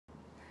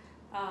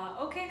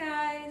Okay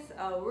guys,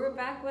 we're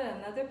back with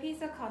another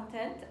piece of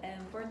content, and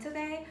for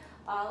today,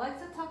 I'd like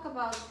to talk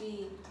about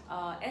the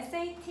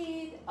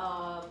SAT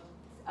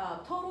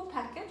total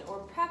package or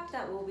prep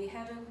that we'll be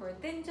having for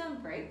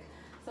Dinjeon break.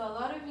 So a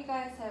lot of you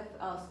guys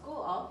have school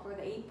off for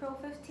the April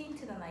 15th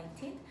to the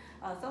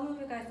 19th. Some of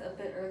you guys a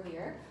bit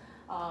earlier,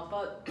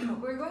 but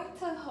we're going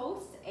to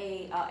host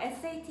a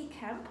SAT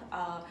camp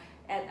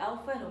at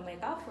Alpha and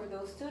Omega for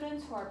those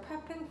students who are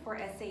prepping for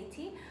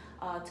SAT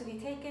to be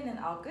taken in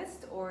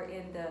August or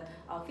in the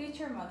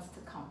future months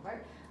to come,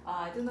 right?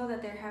 I do know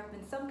that there have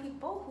been some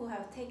people who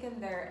have taken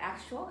their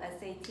actual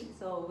SAT,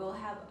 so we'll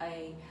have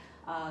a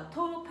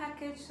total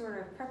package sort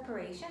of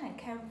preparation and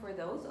camp for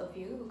those of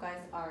you who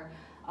guys are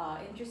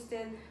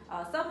interested.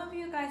 Some of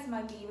you guys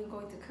might be even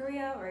going to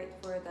Korea, right,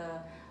 for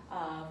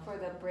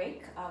the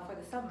break for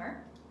the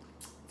summer.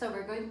 So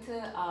we're going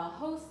to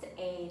host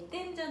a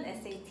Dinjeon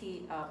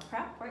SAT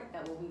prep, right,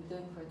 that we'll be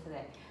doing for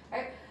today,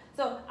 right?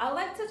 So I'd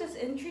like to just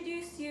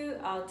introduce you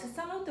to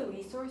some of the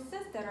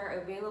resources that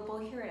are available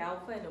here at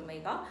Alpha and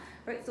Omega,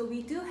 right? So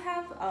we do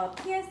have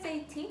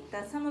PSAT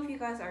that some of you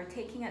guys are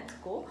taking at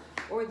school,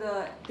 or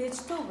the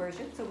digital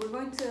version. So we're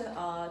going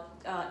to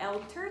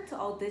alter to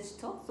all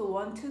digital. So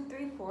 1, 2,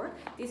 3, 4.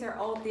 These are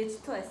all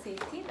digital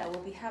SAT that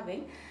we'll be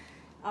having.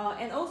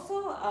 And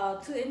also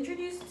to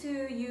introduce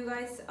to you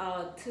guys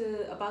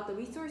about the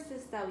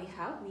resources that we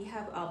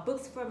have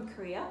books from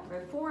Korea,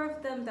 right? 4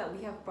 of them that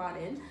we have brought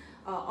in,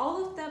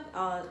 all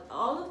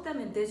of them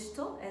in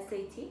digital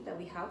SAT that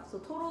we have. So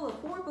total of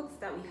 4 books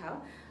that we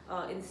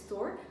have in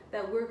store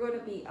that we're going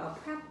to be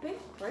prepping,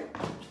 right?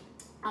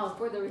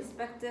 For the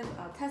respective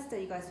tests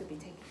that you guys would be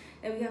taking.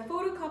 And we have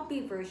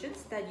photocopy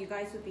versions that you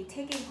guys would be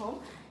taking home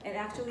and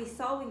actually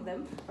solving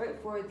them, right,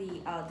 for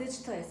the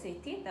digital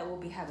SAT that we'll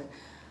be having.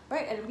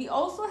 Right, and we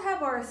also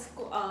have our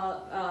school,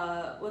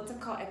 what's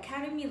it called,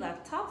 Academy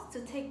laptops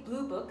to take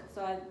Blue Book.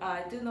 So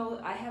I do know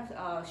I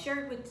have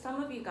shared with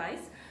some of you guys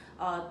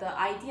the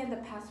ID and the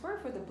password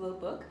for the Blue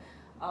Book.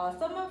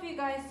 Some of you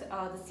guys,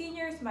 the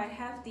seniors, might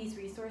have these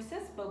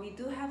resources, but we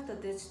do have the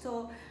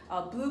digital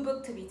Blue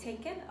Book to be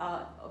taken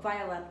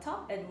via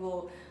laptop, and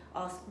we'll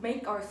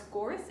make our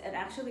scores and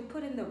actually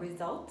put in the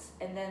results.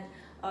 And then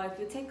if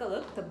you take a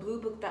look, the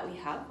Blue Book that we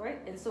have, right?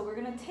 And so we're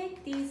gonna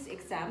take these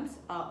exams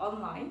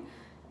online.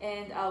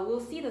 And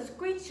we'll see the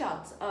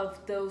screenshots of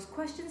those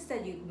questions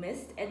that you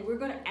missed, and we're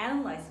going to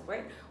analyze,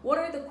 right? What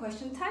are the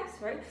question types,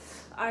 right?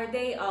 Are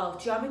they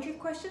geometry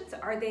questions?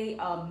 Are they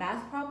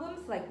math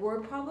problems, like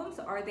word problems?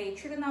 Are they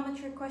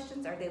trigonometry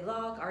questions? Are they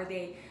log? Are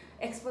they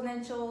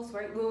exponentials,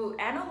 right? We'll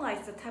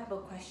analyze the type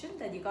of question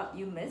that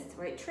you missed,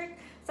 right? Trig,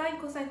 sine,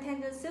 cosine,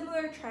 tangent,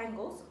 similar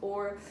triangles,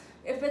 or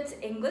if it's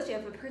English,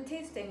 if it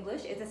pertains to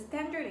English, it's a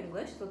standard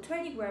English, so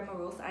 20 grammar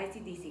rules,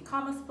 ICDC,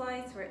 comma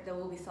splice, right, that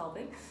we'll be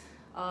solving.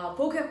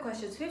 Vocab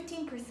questions,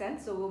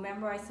 15%, so we'll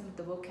memorize some of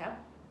the vocab.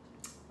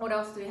 What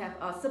else do we have?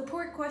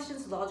 Support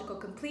questions, logical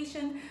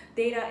completion,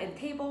 data and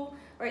table,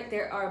 right?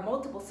 There are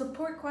multiple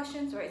support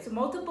questions, right? So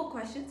multiple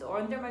questions or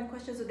undermine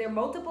questions. So there are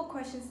multiple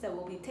questions that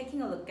we'll be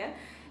taking a look at.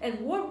 And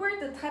what were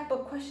the type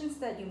of questions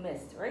that you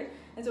missed, right?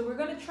 And so we're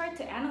going to try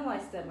to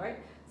analyze them, right?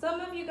 Some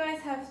of you guys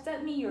have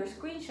sent me your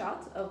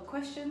screenshots of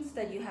questions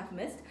that you have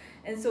missed.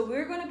 And so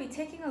we're going to be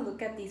taking a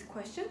look at these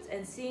questions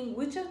and seeing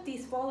which of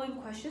these following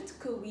questions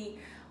could we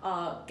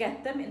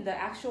get them in the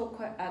actual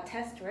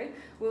test, right?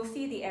 We'll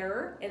see the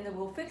error, and then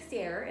we'll fix the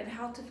error, and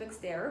how to fix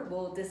the error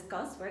we'll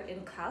discuss, right,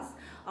 in class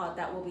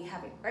that we'll be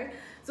having, right?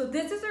 So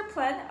this is our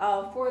plan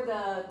for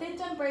the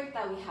Dinjeon break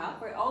that we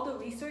have, right? All the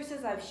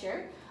resources I've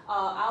shared.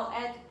 I'll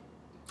add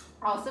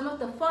some of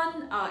the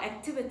fun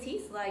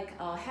activities like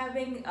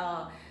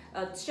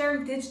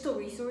sharing digital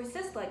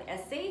resources like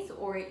essays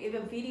or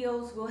even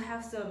videos. We'll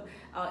have some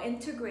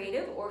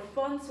integrative or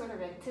fun sort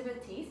of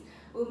activities.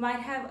 We might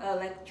have a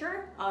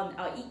lecture on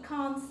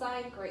econ,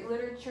 psych, right,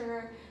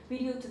 literature,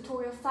 video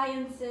tutorial,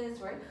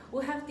 sciences, right?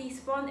 We'll have these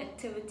fun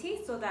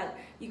activities so that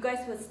you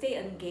guys will stay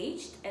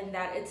engaged and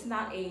that it's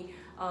not a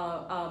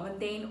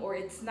mundane, or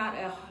it's not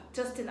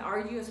just an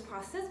arduous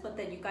process, but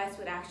that you guys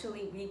would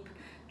actually reap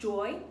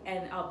joy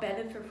and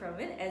benefit from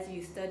it as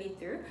you study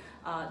through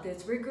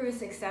this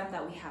rigorous exam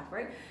that we have,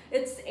 right?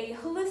 It's a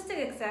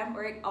holistic exam,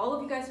 right? All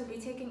of you guys will be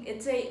taking.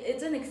 It's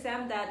an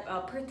exam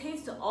that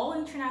pertains to all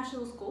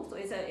international schools. So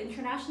it's an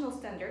international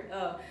standard,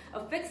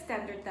 a fixed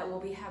standard that we'll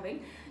be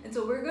having. And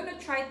so we're gonna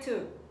try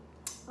to.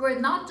 We're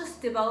not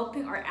just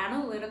developing our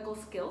analytical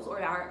skills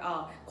or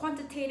our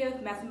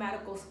quantitative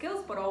mathematical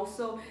skills, but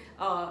also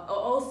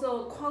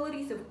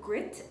qualities of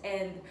grit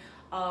and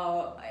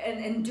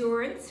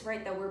endurance,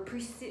 right? That we're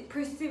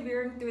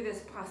persevering through this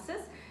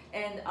process,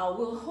 and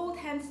we'll hold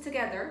hands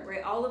together,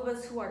 right? All of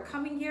us who are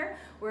coming here,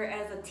 we're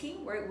as a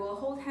team, right? We'll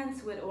hold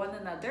hands with one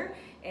another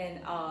and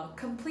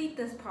complete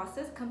this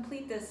process,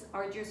 complete this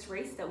arduous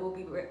race that we'll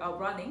be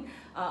running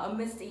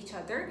amidst each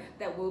other,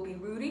 that we'll be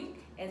rooting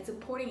and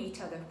supporting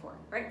each other for,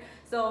 right?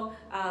 So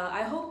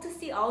I hope to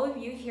see all of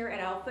you here at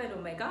Alpha and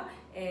Omega,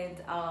 and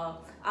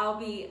I'll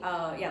be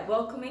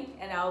welcoming,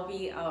 and I'll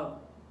be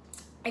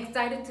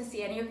excited to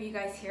see any of you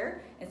guys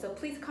here, and so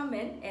please come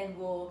in and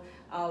we'll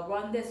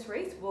run this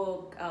race.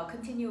 We'll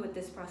continue with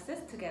this process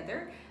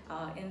together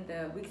in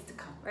the weeks to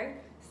come, right?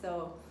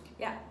 So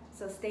yeah,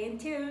 so stay in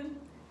tune.